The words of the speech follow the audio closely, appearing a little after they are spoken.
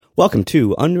Welcome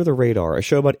to Under the Radar, a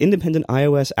show about independent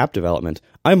iOS app development.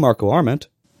 I'm Marco Arment.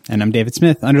 And I'm David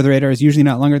Smith. Under the Radar is usually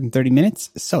not longer than 30 minutes,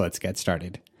 so let's get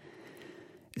started.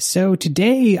 So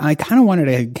today, I kind of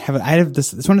wanted to have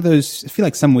this, it's one of those, I feel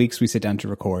like some weeks we sit down to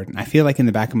record, and I feel like in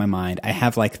the back of my mind, I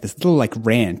have like this little like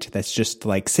rant that's just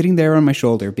like sitting there on my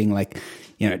shoulder being like,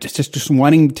 you know, just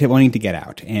wanting to get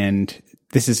out. And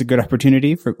this is a good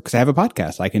opportunity because I have a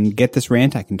podcast. I can get this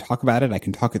rant. I can talk about it. I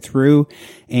can talk it through.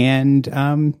 And,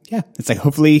 it's like,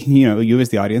 hopefully, you as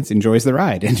the audience enjoys the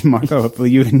ride. And Marco,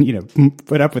 hopefully you can,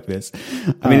 put up with this.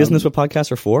 I mean, isn't this what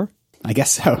podcasts are for? I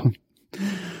guess so.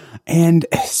 And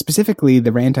specifically,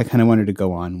 the rant I kind of wanted to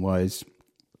go on was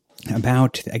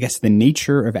about, I guess, the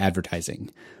nature of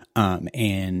advertising.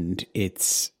 And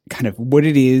it's kind of what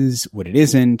it is, what it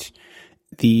isn't,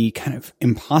 the kind of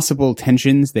impossible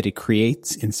tensions that it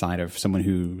creates inside of someone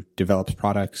who develops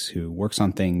products, who works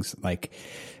on things. Like,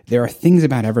 there are things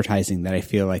about advertising that I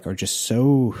feel like are just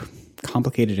so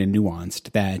complicated and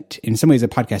nuanced that in some ways a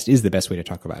podcast is the best way to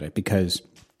talk about it, because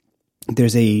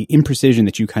there's a imprecision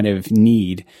that you kind of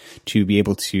need to be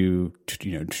able to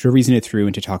reason it through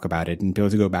and to talk about it and be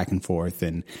able to go back and forth.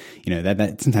 And,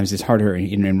 that sometimes is harder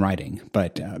in writing.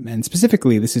 But, and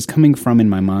specifically, this is coming from in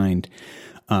my mind.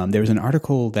 There was an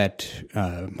article that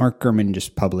Mark Gurman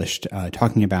just published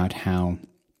talking about how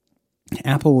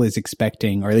Apple is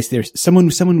expecting, or at least there's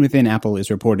someone within Apple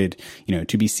is reported,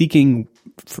 to be seeking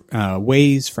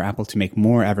ways for Apple to make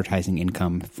more advertising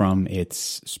income from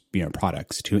its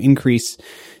products, to increase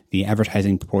the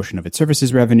advertising proportion of its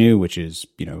services revenue, which is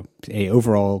a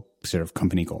overall sort of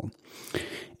company goal.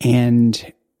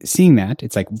 And seeing that,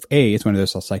 it's like, it's one of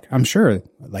those, it's like, I'm sure,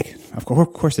 like, of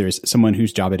course there is someone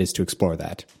whose job it is to explore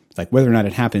that. Like, whether or not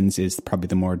it happens is probably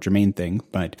the more germane thing,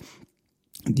 but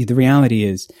the reality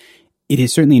is, it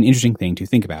is certainly an interesting thing to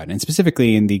think about. And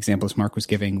specifically in the examples Mark was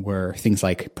giving were things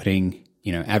like putting,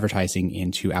 advertising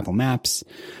into Apple Maps,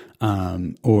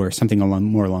 or something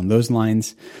more along those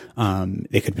lines.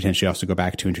 They could potentially also go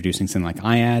back to introducing something like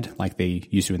iAd, like they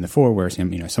used to in the before, where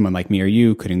someone like me or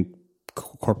you could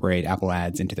incorporate Apple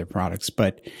ads into their products.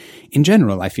 But in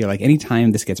general, I feel like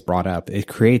anytime this gets brought up, it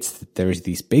creates, there's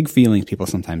these big feelings people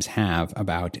sometimes have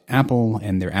about Apple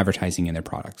and their advertising in their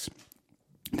products.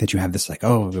 That you have this like,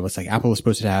 it's like Apple is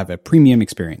supposed to have a premium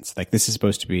experience. Like, this is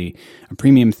supposed to be a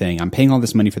premium thing. I'm paying all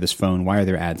this money for this phone. Why are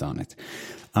there ads on it?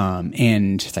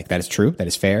 And it's like, that is true. That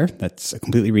is fair. That's a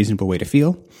completely reasonable way to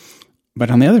feel.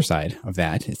 But on the other side of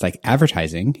that, it's like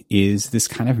advertising is this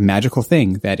kind of magical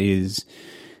thing that is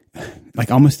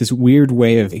like almost this weird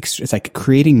way of, it's like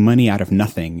creating money out of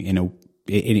nothing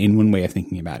in one way of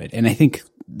thinking about it. And I think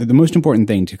the most important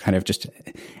thing to kind of just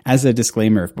as a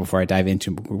disclaimer before I dive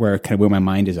into where my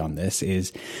mind is on this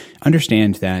is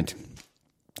understand that,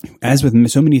 as with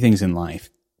so many things in life,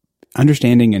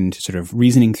 understanding and sort of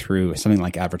reasoning through something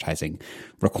like advertising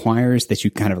requires that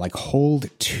you kind of like hold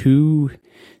two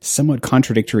somewhat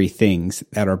contradictory things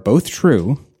that are both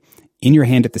true in your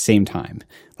hand at the same time.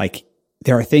 Like,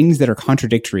 there are things that are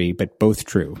contradictory, but both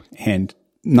true. And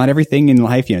not everything in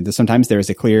life, sometimes there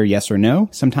is a clear yes or no.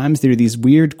 Sometimes there are these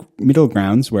weird middle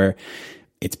grounds where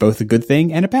it's both a good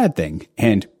thing and a bad thing.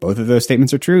 And both of those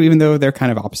statements are true, even though they're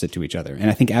kind of opposite to each other. And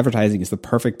I think advertising is the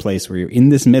perfect place where you're in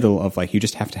this middle of like, you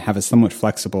just have to have a somewhat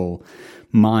flexible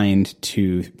mind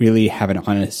to really have an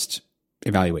honest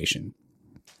evaluation.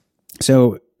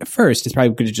 So first, it's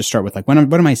probably good to just start with like, what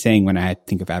am I saying when I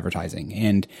think of advertising?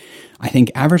 And I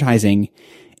think advertising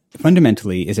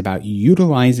fundamentally is about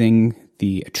utilizing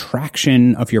the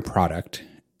attraction of your product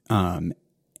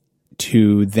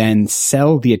to then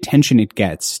sell the attention it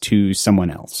gets to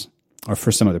someone else or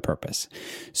for some other purpose.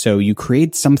 So you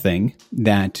create something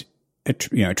that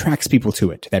attracts people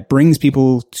to it, that brings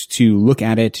people to look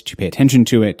at it, to pay attention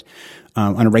to it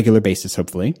on a regular basis,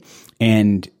 hopefully.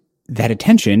 And that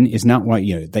attention is not what,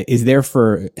 that is there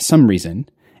for some reason.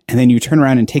 And then you turn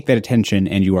around and take that attention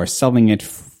and you are selling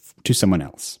it to someone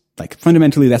else. Like,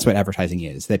 fundamentally, that's what advertising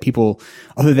is. That people,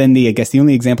 other than the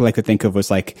only example I could think of was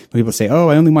like, when people say, I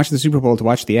only watch the Super Bowl to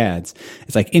watch the ads.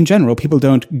 It's like, in general, people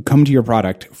don't come to your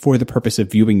product for the purpose of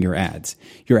viewing your ads.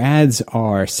 Your ads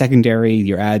are secondary.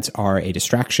 Your ads are a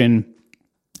distraction.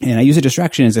 And I use a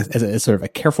distraction as a sort of a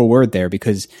careful word there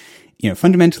because,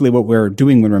 fundamentally what we're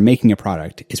doing when we're making a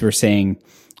product is we're saying,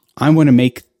 I want to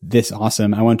make this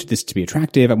awesome. I want this to be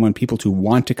attractive. I want people to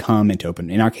want to come and to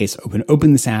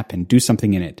open this app and do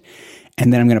something in it.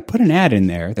 And then I'm going to put an ad in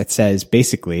there that says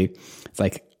basically, it's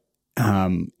like,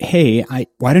 hey,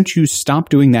 why don't you stop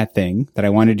doing that thing that I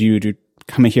wanted you to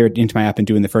come here into my app and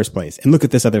do in the first place and look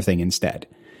at this other thing instead.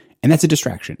 And that's a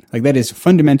distraction. Like that is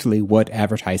fundamentally what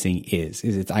advertising is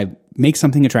it's I make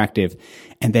something attractive.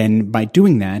 And then by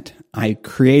doing that, I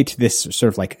create this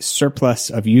sort of like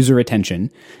surplus of user attention,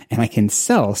 and I can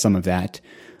sell some of that,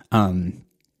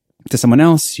 to someone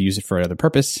else to use it for another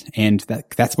purpose. And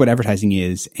that's what advertising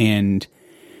is. And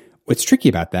what's tricky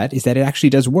about that is that it actually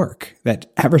does work,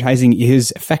 that advertising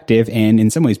is effective and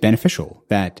in some ways beneficial,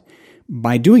 that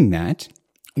by doing that,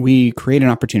 we create an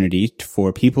opportunity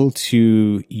for people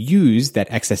to use that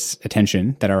excess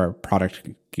attention that our product,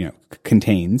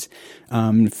 contains,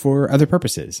 for other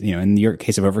purposes. In your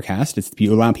case of Overcast, it's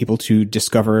you allow people to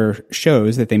discover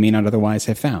shows that they may not otherwise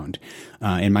have found.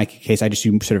 In my case, I just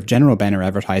do sort of general banner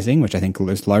advertising, which I think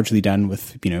is largely done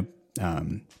with,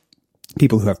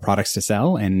 people who have products to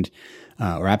sell and,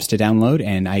 or apps to download.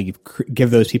 And I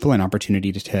give those people an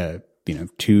opportunity to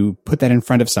put that in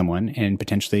front of someone and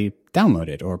potentially download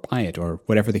it or buy it or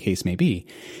whatever the case may be.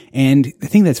 And the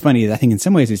thing that's funny is I think in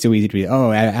some ways it's so easy to be,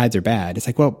 ads are bad. It's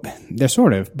like, well, they're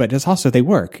sort of, but it's also they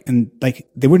work. And like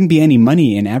there wouldn't be any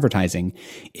money in advertising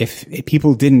if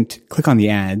people didn't click on the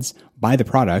ads, buy the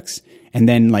products, and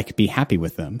then like be happy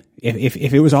with them. If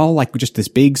it was all like just this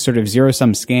big sort of zero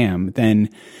sum scam, then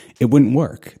it wouldn't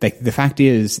work. Like the fact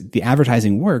is the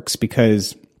advertising works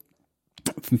because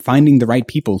finding the right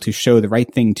people to show the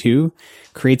right thing to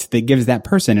gives that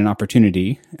person an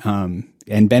opportunity,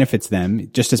 and benefits them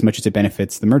just as much as it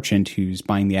benefits the merchant who's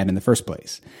buying the ad in the first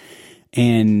place.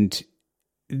 And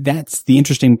that's the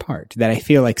interesting part that I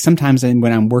feel like sometimes when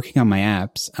I'm working on my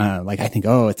apps, I think,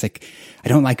 it's like, I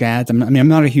don't like ads. I'm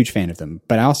not a huge fan of them,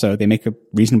 but also they make a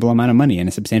reasonable amount of money and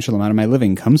a substantial amount of my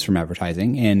living comes from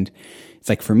advertising. And it's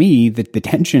like, for me, the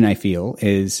tension I feel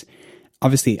is,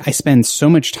 obviously, I spend so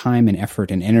much time and effort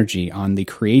and energy on the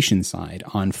creation side,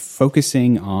 on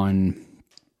focusing on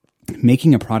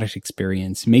making a product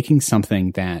experience, making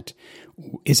something that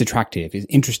is attractive, is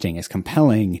interesting, is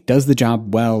compelling, does the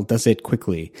job well, does it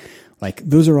quickly. Like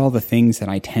those are all the things that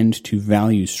I tend to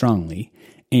value strongly.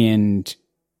 And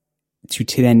to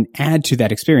then add to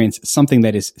that experience something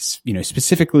that is,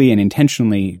 specifically and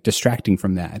intentionally distracting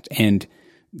from that. And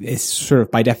is sort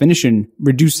of by definition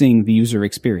reducing the user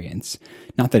experience.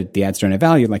 Not that the ads don't have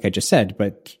value, like I just said,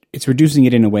 but it's reducing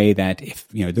it in a way that if,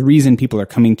 the reason people are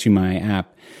coming to my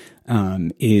app,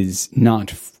 is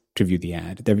not to view the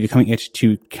ad. They're coming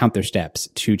to count their steps,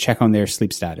 to check on their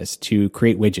sleep status, to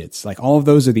create widgets. Like all of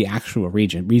those are the actual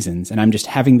reasons. And I'm just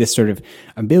having this sort of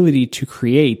ability to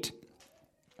create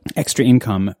extra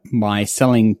income by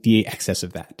selling the excess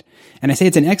of that. And I say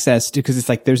it's an excess because it's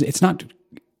like it's not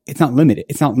limited.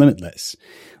 It's not limitless.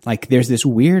 Like there's this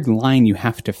weird line you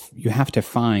have to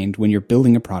find when you're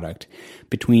building a product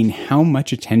between how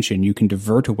much attention you can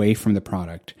divert away from the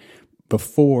product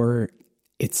before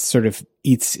you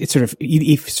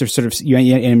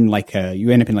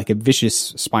end up in like a vicious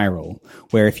spiral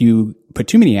where if you put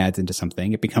too many ads into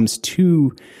something, it becomes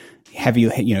too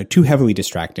heavily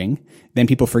distracting. Then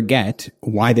people forget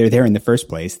why they're there in the first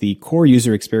place. The core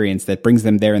user experience that brings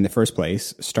them there in the first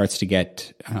place starts to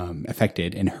get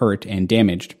affected and hurt and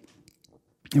damaged.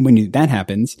 And when that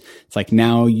happens, it's like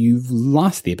now you've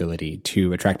lost the ability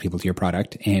to attract people to your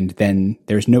product, and then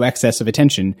there's no excess of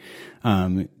attention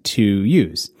to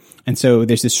use. And so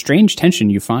there's this strange tension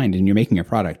you find in you're making a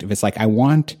product. If it's like I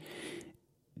want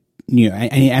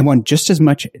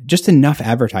just enough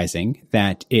advertising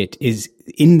that it is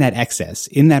in that excess,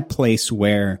 in that place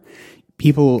where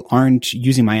people aren't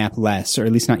using my app less, or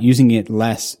at least not using it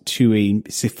less to a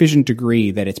sufficient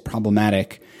degree that it's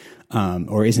problematic,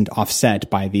 or isn't offset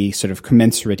by the sort of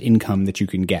commensurate income that you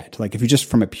can get. Like if you just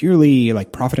from a purely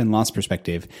like profit and loss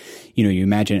perspective, you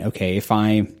imagine, okay, if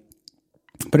I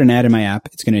put an ad in my app,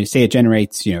 it's going to say it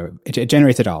generates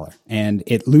 $1 and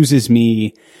it loses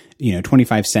me,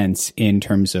 25 cents in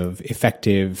terms of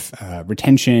effective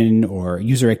retention or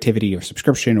user activity or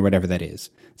subscription or whatever that is.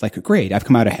 It's like, great, I've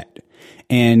come out ahead.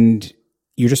 And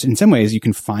you're just, in some ways, you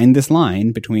can find this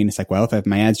line between, it's like, well, if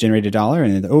my ads generate $1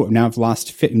 and now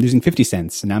I'm losing 50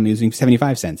 cents and now I'm losing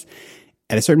 75 cents.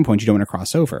 At a certain point, you don't want to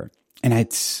cross over. And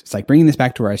it's like bringing this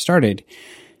back to where I started.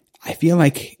 I feel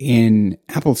like in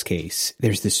Apple's case,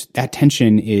 that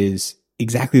tension is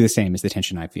exactly the same as the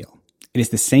tension I feel. It is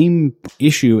the same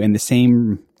issue and the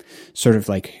same sort of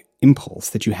like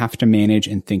impulse that you have to manage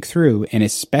and think through. And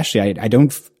especially, I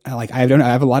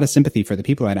have a lot of sympathy for the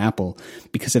people at Apple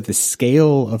because of the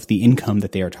scale of the income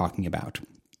that they are talking about.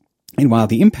 And while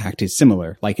the impact is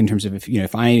similar, like in terms of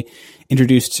if I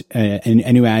introduced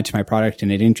a new ad to my product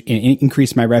and it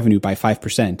increased my revenue by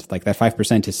 5%, like that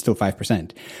 5% is still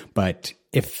 5%. But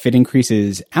if it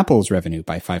increases Apple's revenue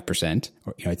by 5%,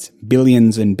 or it's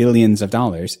billions and billions of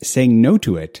dollars, saying no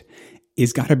to it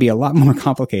is got to be a lot more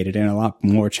complicated and a lot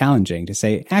more challenging to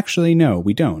say, actually, no,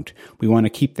 we don't. We want to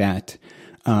keep that.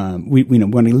 We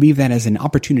want to leave that as an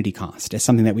opportunity cost, as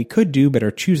something that we could do, but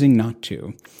are choosing not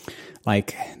to.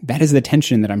 Like, that is the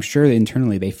tension that I'm sure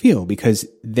internally they feel, because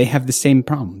they have the same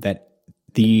problem that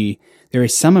there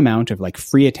is some amount of like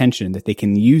free attention that they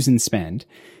can use and spend.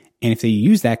 And if they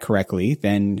use that correctly,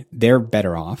 then they're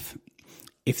better off.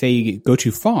 If they go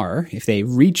too far, if they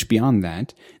reach beyond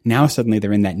that, now suddenly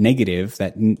they're in that negative,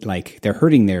 that like they're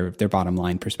hurting their bottom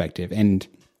line perspective. And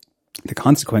the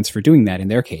consequence for doing that in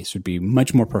their case would be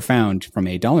much more profound from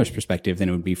a dollar's perspective than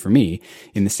it would be for me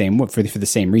in the same, for the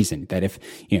same reason that if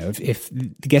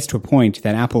it gets to a point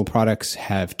that Apple products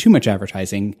have too much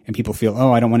advertising and people feel,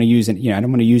 oh, I don't want to use it. I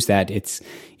don't want to use that. It's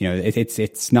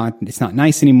not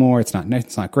nice anymore. It's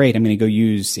not great. I'm going to go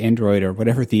use Android or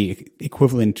whatever the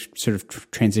equivalent sort of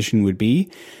transition would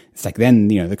be. It's like then,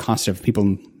 the cost of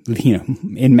people,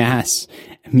 in mass,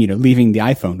 leaving the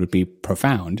iPhone would be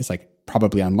profound. It's like,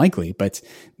 probably unlikely, but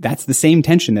that's the same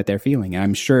tension that they're feeling. And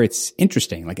I'm sure it's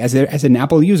interesting. Like as an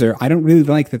Apple user, I don't really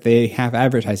like that they have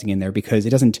advertising in there because it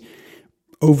doesn't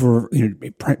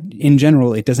in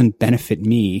general, it doesn't benefit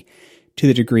me to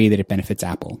the degree that it benefits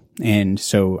Apple. And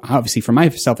so obviously from my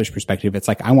selfish perspective, it's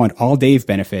like, I want all Dave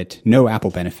benefit, no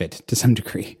Apple benefit to some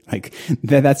degree. Like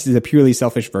that's the purely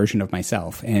selfish version of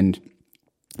myself.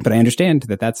 But I understand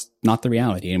that that's not the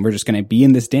reality, and we're just going to be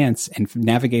in this dance and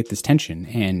navigate this tension,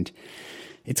 and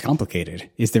it's complicated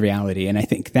is the reality. And I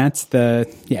think that's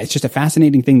it's just a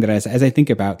fascinating thing that as I think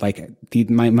about like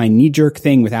my knee jerk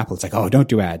thing with Apple, it's like, oh, don't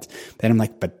do ads. Then I'm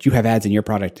like, but you have ads in your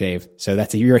product, Dave. So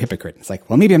you're a hypocrite. It's like,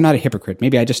 well, maybe I'm not a hypocrite.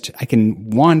 Maybe I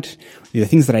can want the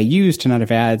things that I use to not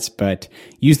have ads, but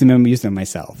use them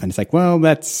myself. And it's like, well,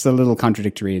 that's a little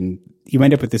contradictory. And you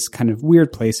end up with this kind of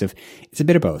weird place of it's a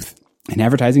bit of both. And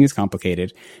advertising is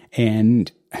complicated.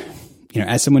 And,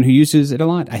 as someone who uses it a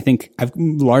lot, I think I've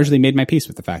largely made my peace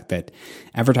with the fact that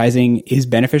advertising is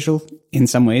beneficial in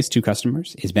some ways to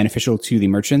customers, is beneficial to the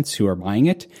merchants who are buying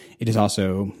it. It is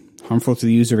also harmful to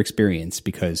the user experience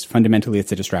because fundamentally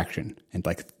it's a distraction. And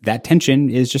like that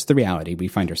tension is just the reality we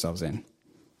find ourselves in.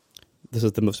 This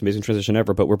is the most amazing transition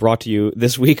ever, but we're brought to you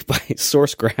this week by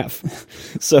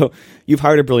SourceGraph. So you've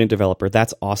hired a brilliant developer.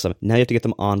 That's awesome. Now you have to get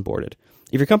them onboarded.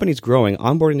 If your company's growing,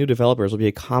 onboarding new developers will be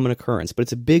a common occurrence, but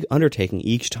it's a big undertaking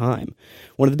each time.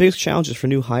 One of the biggest challenges for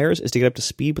new hires is to get up to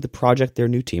speed with the project their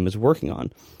new team is working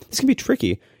on. This can be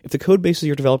tricky if the code bases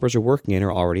your developers are working in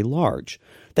are already large.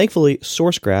 Thankfully,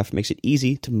 SourceGraph makes it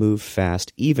easy to move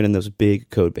fast, even in those big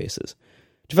code bases.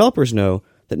 Developers know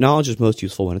that knowledge is most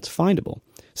useful when it's findable.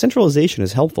 Centralization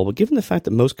is helpful, but given the fact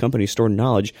that most companies store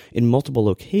knowledge in multiple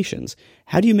locations,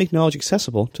 how do you make knowledge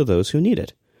accessible to those who need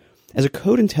it? As a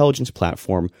code intelligence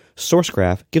platform,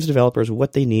 SourceGraph gives developers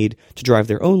what they need to drive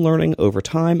their own learning over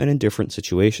time and in different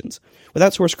situations.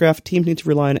 Without SourceGraph, teams need to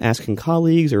rely on asking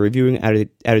colleagues or reviewing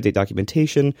out-of-date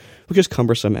documentation, which is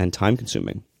cumbersome and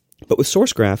time-consuming. But with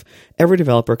SourceGraph, every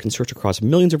developer can search across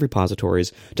millions of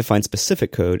repositories to find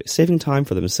specific code, saving time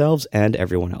for themselves and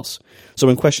everyone else. So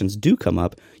when questions do come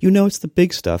up, it's the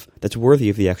big stuff that's worthy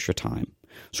of the extra time.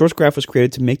 SourceGraph was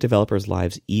created to make developers'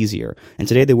 lives easier, and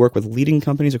today they work with leading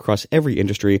companies across every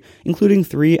industry, including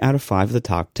 3 out of 5 of the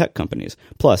top tech companies,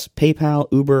 plus PayPal,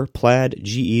 Uber, Plaid,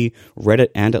 GE, Reddit,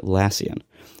 and Atlassian.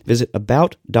 Visit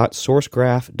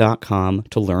about.sourcegraph.com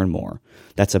to learn more.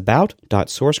 That's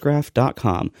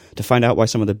about.sourcegraph.com to find out why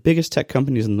some of the biggest tech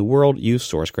companies in the world use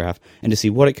SourceGraph and to see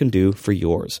what it can do for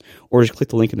yours. Or just click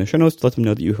the link in the show notes to let them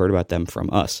know that you heard about them from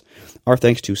us. Our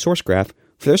thanks to SourceGraph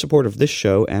for their support of this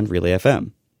show and Relay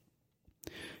FM.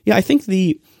 Yeah, I think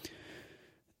the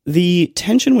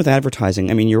tension with advertising,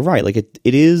 you're right. Like it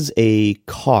is a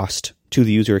cost to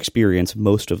the user experience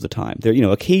most of the time. There,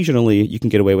 occasionally you can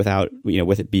get away with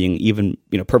it being even,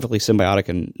 perfectly symbiotic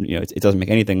and, it doesn't make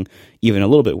anything even a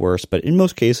little bit worse. But in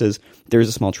most cases, there is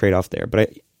a small trade-off there.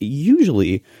 But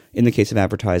usually in the case of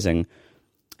advertising,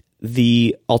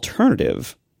 the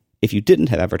alternative, if you didn't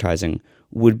have advertising,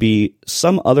 would be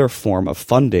some other form of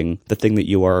funding the thing that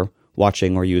you are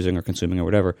watching or using or consuming or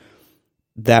whatever,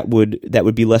 that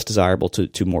would be less desirable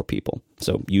to more people.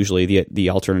 So usually the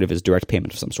alternative is direct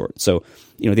payment of some sort. So,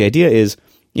 the idea is,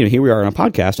 here we are on a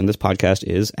podcast, and this podcast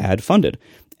is ad funded.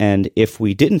 And if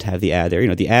we didn't have the ad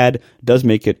there, the ad does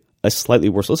make it a slightly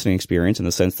worse listening experience in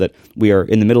the sense that we are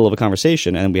in the middle of a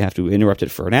conversation and we have to interrupt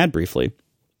it for an ad briefly.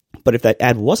 But if that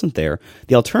ad wasn't there,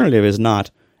 the alternative is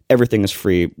not everything is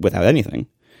free without anything.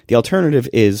 The alternative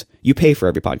is you pay for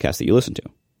every podcast that you listen to.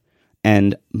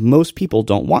 And most people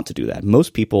don't want to do that.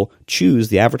 Most people choose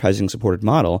the advertising supported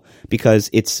model because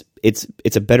it's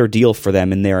a better deal for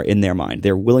them in their mind.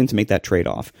 They're willing to make that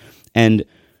trade-off. And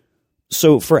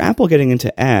so for Apple getting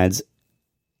into ads,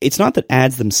 it's not that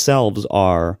ads themselves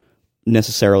are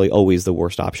necessarily always the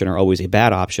worst option or always a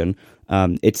bad option.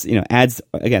 It's, ads,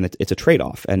 again, it's a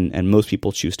trade-off, and most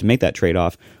people choose to make that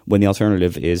trade-off when the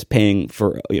alternative is paying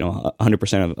for,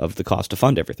 100% of the cost to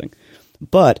fund everything.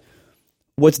 But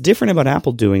what's different about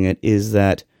Apple doing it is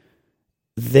that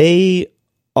they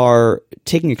are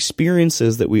taking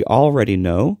experiences that we already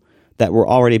know that were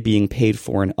already being paid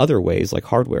for in other ways, like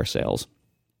hardware sales,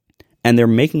 and they're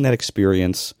making that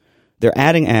experience, they're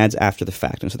adding ads after the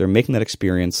fact, and so they're making that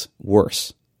experience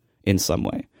worse in some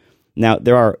way. Now,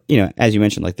 there are, as you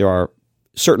mentioned, like there are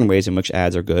certain ways in which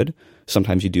ads are good.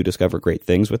 Sometimes you do discover great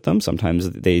things with them. Sometimes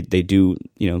they do,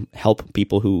 help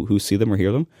people who see them or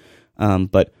hear them.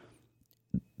 But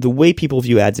the way people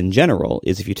view ads in general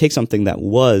is if you take something that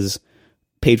was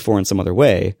paid for in some other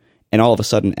way, and all of a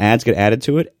sudden ads get added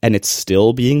to it, and it's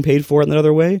still being paid for in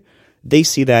another way, they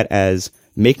see that as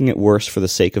making it worse for the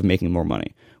sake of making more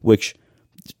money, which,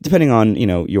 depending on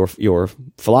your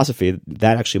philosophy,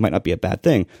 that actually might not be a bad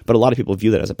thing, but a lot of people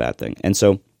view that as a bad thing. And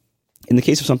so, in the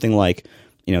case of something like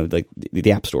like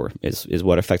the App Store is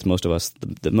what affects most of us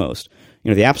the most.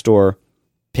 The App Store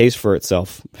pays for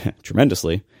itself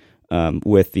tremendously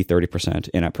with the 30%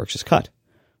 in-app purchase cut,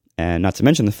 and not to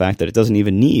mention the fact that it doesn't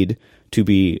even need to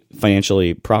be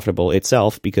financially profitable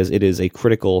itself because it is a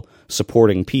critical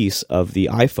supporting piece of the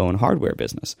iPhone hardware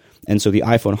business. And so the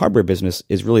iPhone hardware business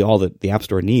is really all that the App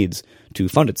Store needs to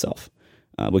fund itself,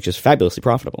 which is fabulously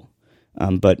profitable.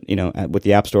 But with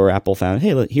the App Store, Apple found,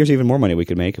 hey, here's even more money we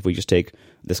could make if we just take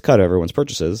this cut of everyone's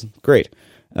purchases. Great.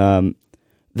 Then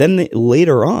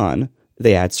later on,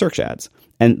 they add search ads.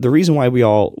 And the reason why we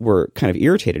all were kind of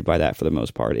irritated by that for the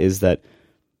most part is that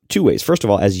two ways. First of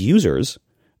all, as users,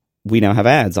 we now have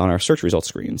ads on our search results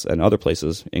screens and other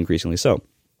places, increasingly so,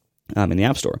 in the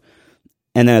App Store.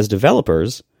 And then as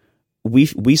developers,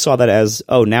 we saw that as,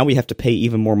 now we have to pay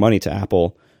even more money to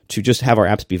Apple to just have our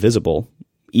apps be visible,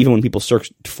 even when people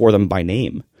search for them by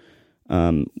name.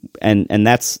 And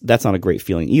that's not a great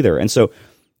feeling either. And so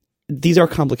these are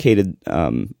complicated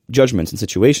judgments and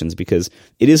situations because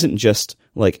it isn't just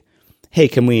like, hey,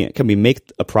 can we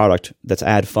make a product that's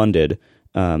ad funded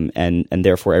and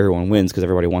therefore everyone wins because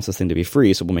everybody wants this thing to be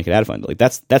free, so we'll make it ad funded. Like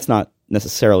that's not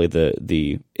necessarily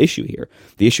the issue here.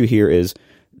 The issue here is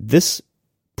this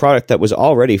product that was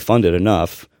already funded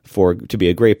enough to be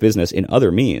a great business in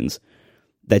other means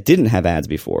that didn't have ads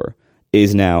before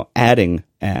is now adding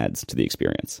ads to the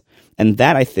experience. And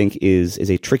that, I think, is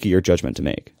a trickier judgment to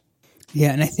make.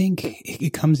 Yeah, and I think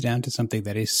it comes down to something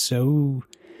that is so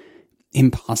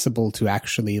impossible to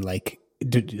actually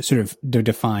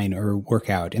define or work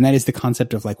out, and that is the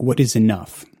concept of what is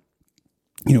enough.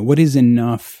 What is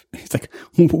enough? It's like,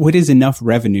 what is enough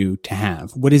revenue to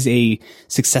have? What is a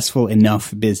successful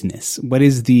enough business? What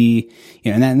is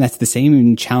and that's the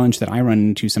same challenge that I run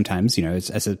into sometimes,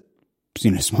 as a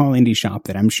small indie shop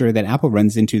that I'm sure that Apple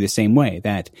runs into the same way.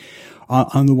 That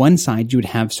on the one side, you would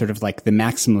have sort of like the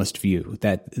maximalist view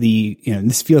that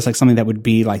this feels like something that would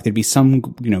be like there'd be some,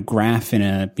 graph in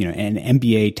an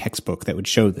MBA textbook that would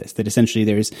show this, that essentially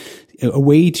there's a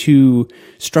way to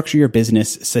structure your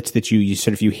business such that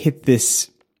you hit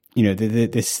this,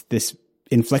 this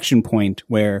inflection point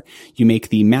where you make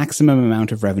the maximum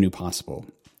amount of revenue possible.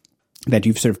 That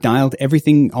you've sort of dialed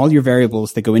everything, all your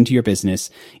variables that go into your business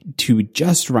to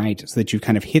just right so that you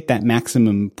kind of hit that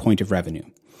maximum point of revenue.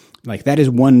 Like that is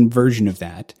one version of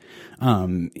that.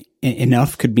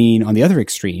 Enough could mean on the other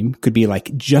extreme could be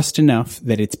like just enough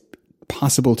that it's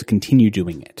possible to continue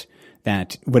doing it.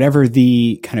 That whatever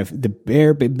the kind of the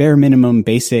bare minimum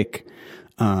basic,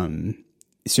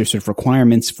 sort of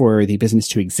requirements for the business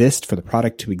to exist, for the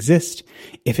product to exist,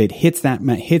 if it hits that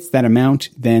amount,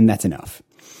 then that's enough.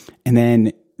 And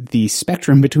then the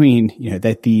spectrum between,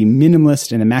 that the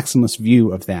minimalist and the maximalist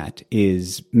view of that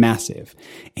is massive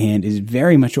and is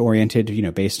very much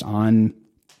oriented, based on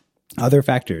other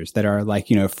factors that are like,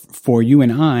 for you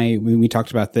and I, when we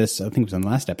talked about this, I think it was on the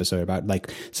last episode about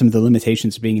like some of the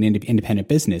limitations of being an independent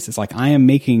business. It's like I am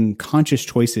making conscious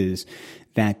choices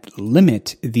that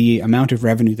limit the amount of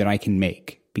revenue that I can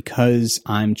make, because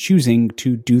I'm choosing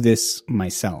to do this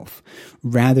myself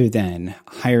rather than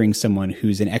hiring someone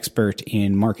who's an expert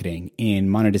in marketing, in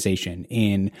monetization,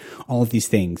 in all of these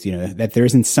things, that there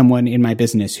isn't someone in my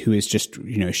business who is just,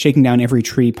 shaking down every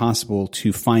tree possible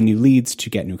to find new leads, to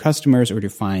get new customers, or to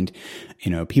find,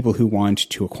 people who want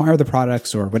to acquire the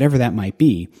products or whatever that might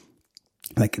be.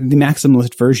 Like the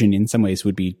maximalist version in some ways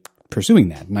would be pursuing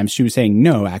that. And she was saying,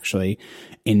 no, actually,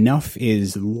 enough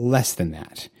is less than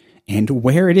that. And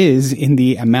where it is in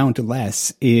the amount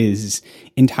less is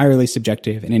entirely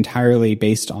subjective and entirely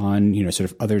based on,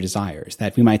 sort of other desires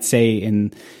that we might say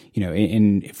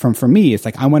for me, it's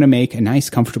like, I want to make a nice,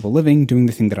 comfortable living doing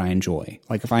the thing that I enjoy.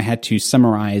 Like if I had to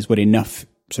summarize what enough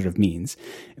sort of means,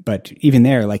 but even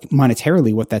there, like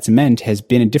monetarily, what that's meant has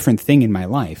been a different thing in my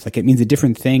life. Like it means a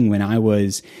different thing when I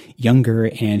was younger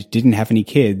and didn't have any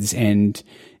kids and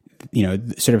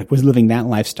sort of was living that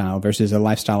lifestyle versus a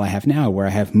lifestyle I have now where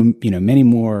I have, many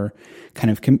more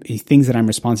kind of things that I'm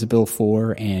responsible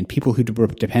for and people who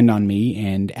depend on me.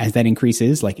 And as that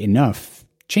increases, like enough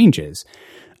changes.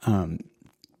 So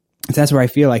that's where I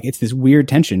feel like it's this weird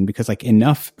tension because like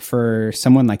enough for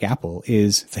someone like Apple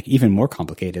it's like even more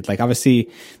complicated. Like obviously,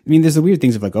 I mean, there's the weird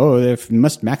things of like, they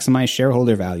must maximize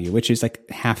shareholder value, which is like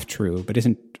half true, but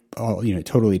isn't all,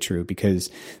 totally true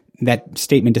because that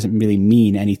statement doesn't really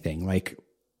mean anything. Like,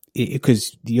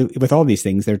 because with all these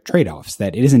things, there are trade-offs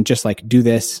that it isn't just like do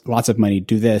this, lots of money,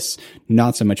 do this,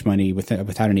 not so much money without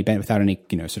any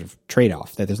sort of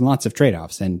trade-off. That there's lots of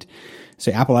trade-offs, and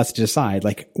so Apple has to decide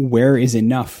like where is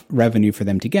enough revenue for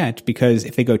them to get. Because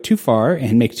if they go too far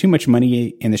and make too much money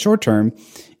in the short term,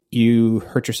 you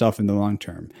hurt yourself in the long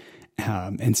term.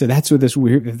 And so that's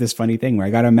with this funny thing where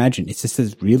I got to imagine it's just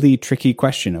this really tricky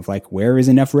question of like, where is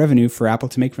enough revenue for Apple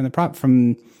to make from the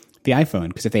iPhone?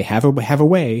 Because if they have a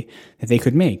way that they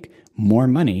could make more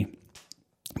money,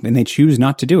 then they choose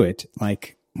not to do it.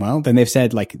 Like, well, then they've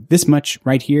said like this much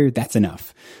right here, that's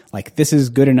enough. Like this is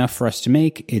good enough for us to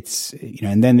make. It's,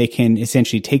 and then they can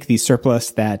essentially take the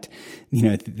surplus that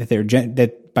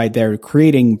they're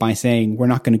creating by saying we're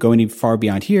not going to go any far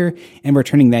beyond here, and we're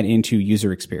turning that into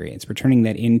user experience. We're turning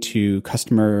that into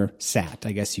customer sat,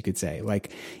 I guess you could say.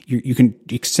 Like you can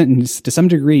to some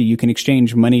degree you can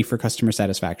exchange money for customer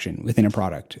satisfaction within a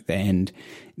product, and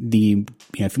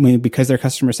because their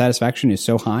customer satisfaction is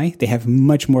so high, they have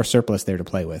much more surplus there to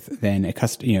play with than a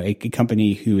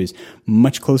company who is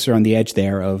much closer on the edge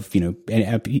there of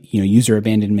user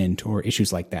abandonment or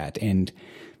issues like that. And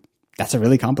that's a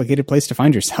really complicated place to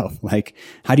find yourself. Like,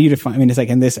 how do you define? I mean, it's like,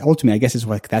 and this ultimately, I guess, is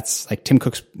like that's like Tim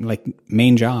Cook's like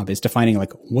main job is defining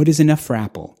like what is enough for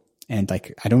Apple. And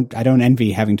like, I don't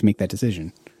envy having to make that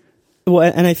decision. Well,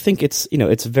 and I think it's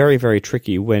very, very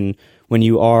tricky when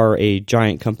you are a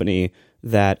giant company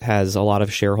that has a lot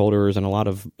of shareholders and a lot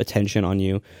of attention on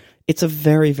you. It's a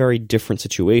very, very different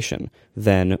situation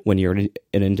than when you're an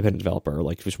independent developer,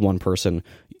 like just one person,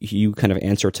 you kind of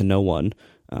answer to no one.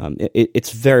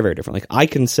 It's very, very different. Like I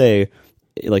can say,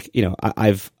 like,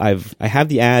 I have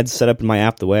the ads set up in my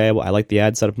app the way I like the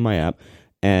ads set up in my app,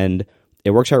 and it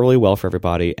works out really well for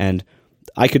everybody. And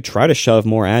I could try to shove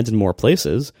more ads in more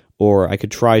places, or I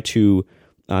could try to,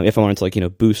 if I wanted to,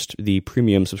 boost the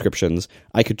premium subscriptions,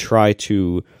 I could try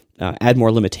to add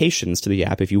more limitations to the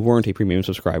app if you weren't a premium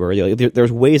subscriber.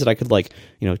 There's ways that I could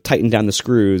tighten down the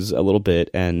screws a little bit,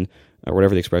 and or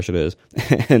whatever the expression is,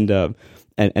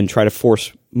 and try to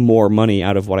force more money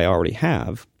out of what I already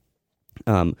have.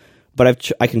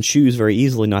 But I can choose very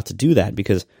easily not to do that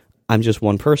because I'm just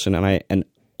one person, and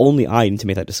only I need to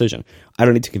make that decision. I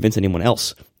don't need to convince anyone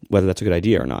else whether that's a good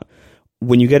idea or not.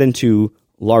 When you get into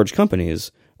large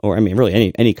companies, or I mean,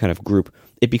 really any kind of group,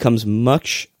 it becomes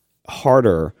much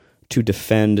harder to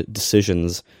defend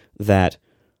decisions that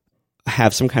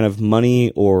have some kind of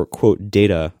money or quote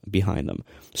data behind them.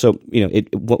 So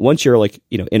once you're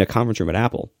in a conference room at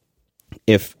Apple,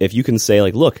 if you can say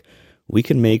like, look, we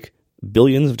can make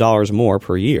billions of dollars more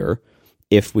per year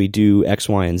if we do X,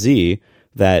 Y, and Z,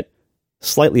 that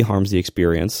slightly harms the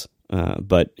experience,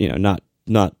 but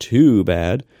not too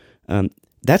bad.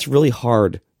 That's really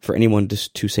hard for anyone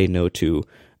to say no to,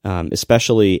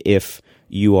 especially if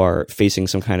you are facing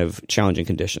some kind of challenging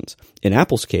conditions. In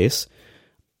Apple's case,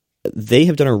 they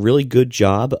have done a really good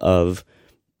job of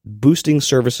boosting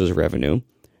services revenue,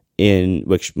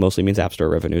 which mostly means App Store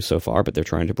revenue so far, but they're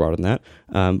trying to broaden that.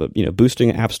 But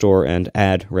boosting App Store and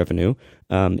ad revenue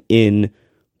in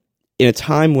a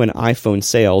time when iPhone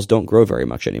sales don't grow very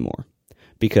much anymore,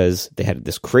 because they had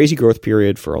this crazy growth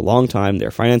period for a long time.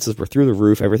 Their finances were through the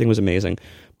roof. Everything was amazing.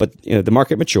 But the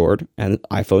market matured and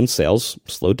iPhone sales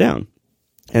slowed down.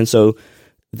 And so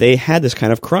they had this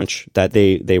kind of crunch that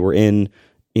they were in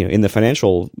the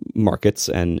financial markets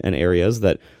and areas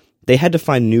that they had to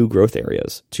find new growth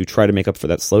areas to try to make up for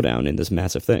that slowdown in this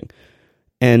massive thing.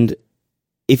 And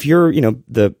if you're, in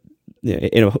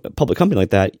a public company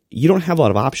like that, you don't have a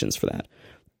lot of options for that.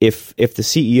 If the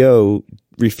CEO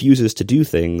refuses to do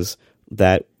things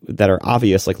that are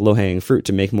obvious, like low-hanging fruit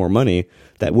to make more money,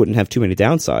 that wouldn't have too many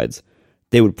downsides,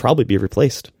 they would probably be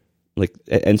replaced.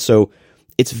 And so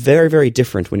it's very, very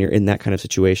different when you're in that kind of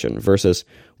situation versus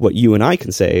what you and I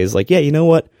can say is like, yeah, you know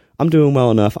what? I'm doing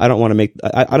well enough. I don't want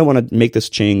to make this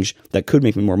change that could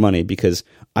make me more money because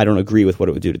I don't agree with what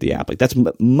it would do to the app. Like that's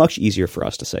much easier for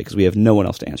us to say because we have no one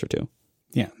else to answer to.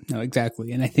 Yeah, no,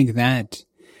 exactly. And I think that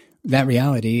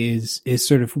reality is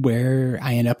sort of where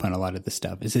I end up on a lot of the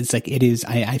stuff. It's like it is.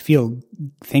 I feel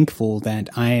thankful that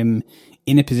I am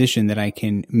in a position that I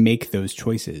can make those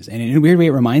choices. And in a weird way,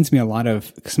 it reminds me a lot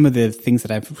of some of the things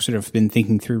that I've sort of been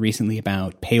thinking through recently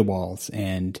about paywalls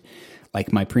and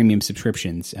like my premium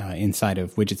subscriptions inside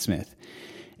of Widgetsmith.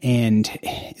 And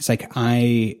it's like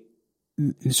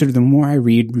sort of the more I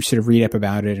read up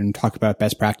about it and talk about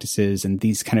best practices and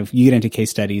these kind of, you get into case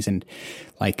studies and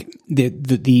like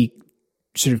the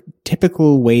sort of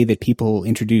typical way that people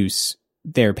introduce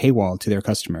their paywall to their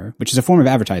customer, which is a form of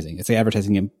advertising. It's like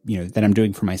advertising, that I'm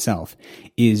doing for myself,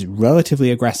 is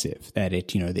relatively aggressive. That the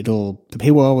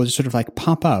paywall will just sort of like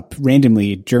pop up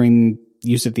randomly during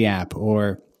use of the app,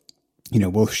 or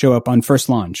will show up on first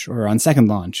launch or on second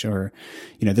launch, or,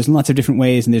 there's lots of different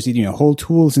ways. And there's, whole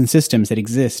tools and systems that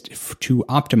exist to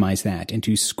optimize that and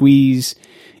to squeeze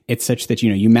it such that,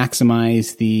 you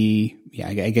maximize the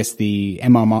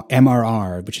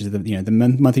MRR, which is the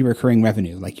monthly recurring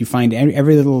revenue. Like you find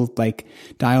every little like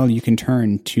dial you can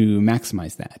turn to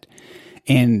maximize that.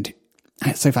 And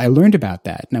so if I learned about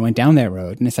that and I went down that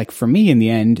road, and it's like, for me in the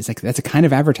end, it's like, that's a kind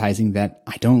of advertising that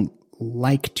I don't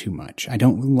like too much. I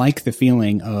don't like the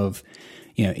feeling of,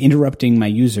 interrupting my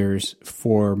users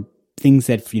for things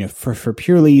that, for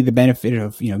purely the benefit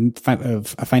of,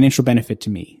 of a financial benefit to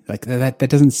me. Like that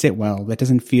doesn't sit well. That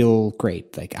doesn't feel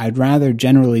great. Like I'd rather,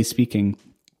 generally speaking,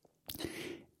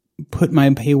 put my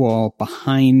paywall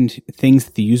behind things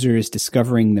that the user is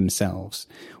discovering themselves,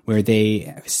 where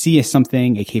they see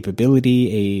a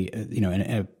capability,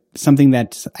 something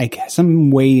that's like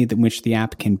some way in which the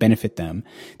app can benefit them.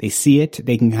 They see it,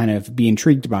 they can kind of be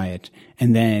intrigued by it,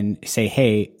 and then say,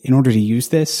 hey, in order to use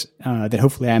this, that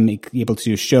hopefully I'm able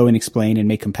to show and explain and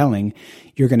make compelling,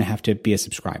 you're going to have to be a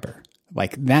subscriber.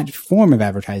 Like that form of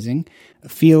advertising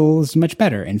feels much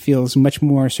better and feels much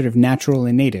more sort of natural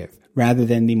and native rather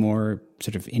than the more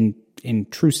sort of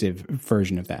intrusive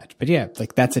version of that. But yeah,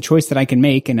 like that's a choice that I can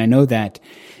make. And I know that,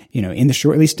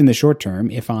 at least in the short term,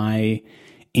 if I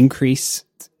increase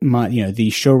my, the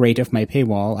show rate of my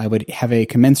paywall, I would have a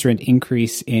commensurate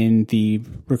increase in the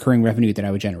recurring revenue that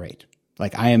I would generate.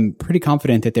 Like I am pretty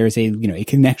confident that there's a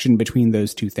connection between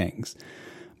those two things.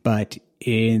 But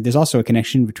there's also a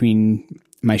connection between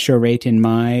my show rate and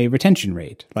my retention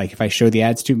rate. Like if I show the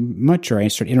ads too much or I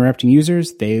start interrupting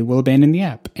users, they will abandon the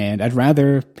app, and I'd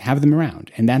rather have them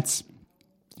around. And that's,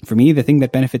 for me, the thing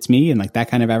that benefits me and like that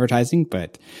kind of advertising.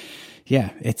 But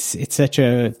yeah, it's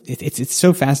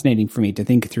so fascinating for me to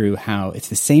think through how it's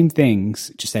the same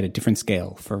things, just at a different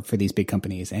scale for these big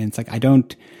companies. And it's like, I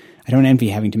don't envy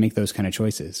having to make those kind of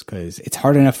choices, because it's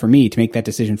hard enough for me to make that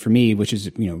decision for me, which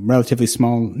is, relatively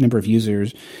small number of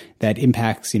users that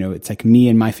impacts, it's like me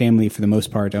and my family for the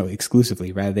most part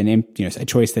exclusively, rather than, a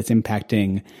choice that's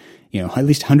impacting, at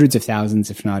least hundreds of thousands,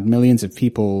 if not millions of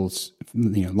people's,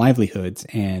 livelihoods,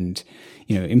 and,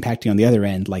 impacting on the other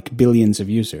end, like billions of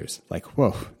users. Like,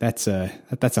 whoa, that's a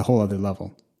whole other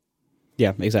level.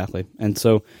 Yeah, exactly. And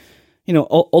so,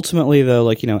 ultimately though,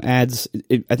 like, ads,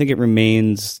 I think it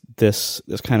remains this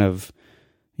kind of,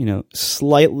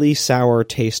 slightly sour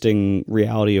tasting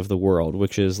reality of the world,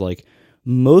 which is like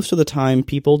most of the time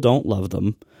people don't love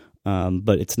them.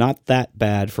 But it's not that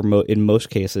bad in most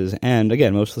cases. And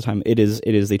again, most of the time it is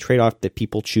the trade-off that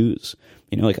people choose.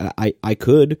 Like I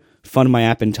could fund my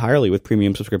app entirely with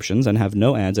premium subscriptions and have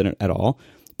no ads in it at all,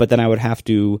 but then I would have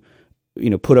to,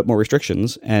 put up more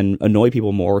restrictions and annoy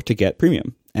people more to get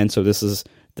premium. And so this is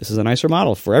a nicer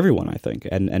model for everyone, I think.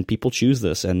 And people choose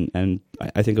this, and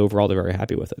I think overall they're very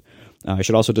happy with it. I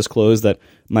should also disclose that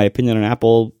my opinion on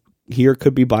Apple here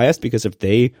could be biased, because if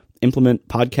they implement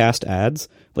podcast ads,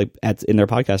 like ads in their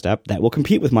podcast app, that will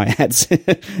compete with my ads.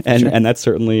 And that's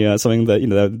certainly something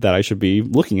that, that I should be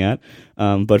looking at.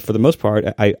 But for the most part,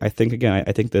 I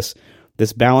think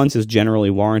this balance is generally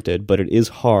warranted, but it is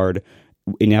hard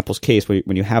in Apple's case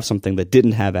when you have something that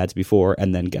didn't have ads before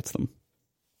and then gets them.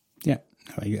 Yeah.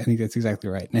 I think that's exactly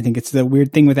right. And I think it's the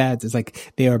weird thing with ads is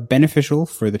like they are beneficial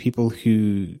for the people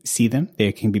who see them.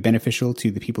 They can be beneficial to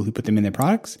the people who put them in their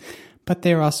products, but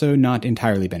they're also not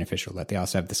entirely beneficial, that they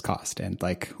also have this cost. And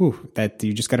like, that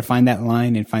you just got to find that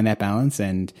line and find that balance,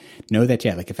 and know that,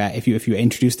 yeah, like if you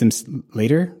introduce them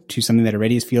later to something that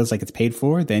already feels like it's paid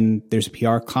for, then there's a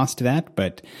PR cost to that.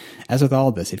 But as with all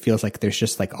of this, it feels like there's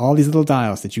just like all these little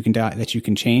dials that you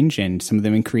can change, and some of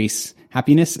them increase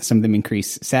happiness, some of them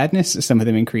increase sadness, some of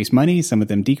them increase money, some of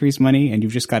them decrease money, and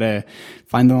you've just got to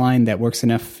find the line that works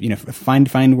enough,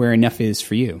 find where enough is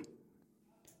for you.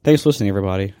 Thanks for listening,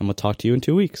 everybody. I'm going to talk to you in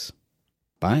 2 weeks.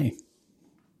 Bye.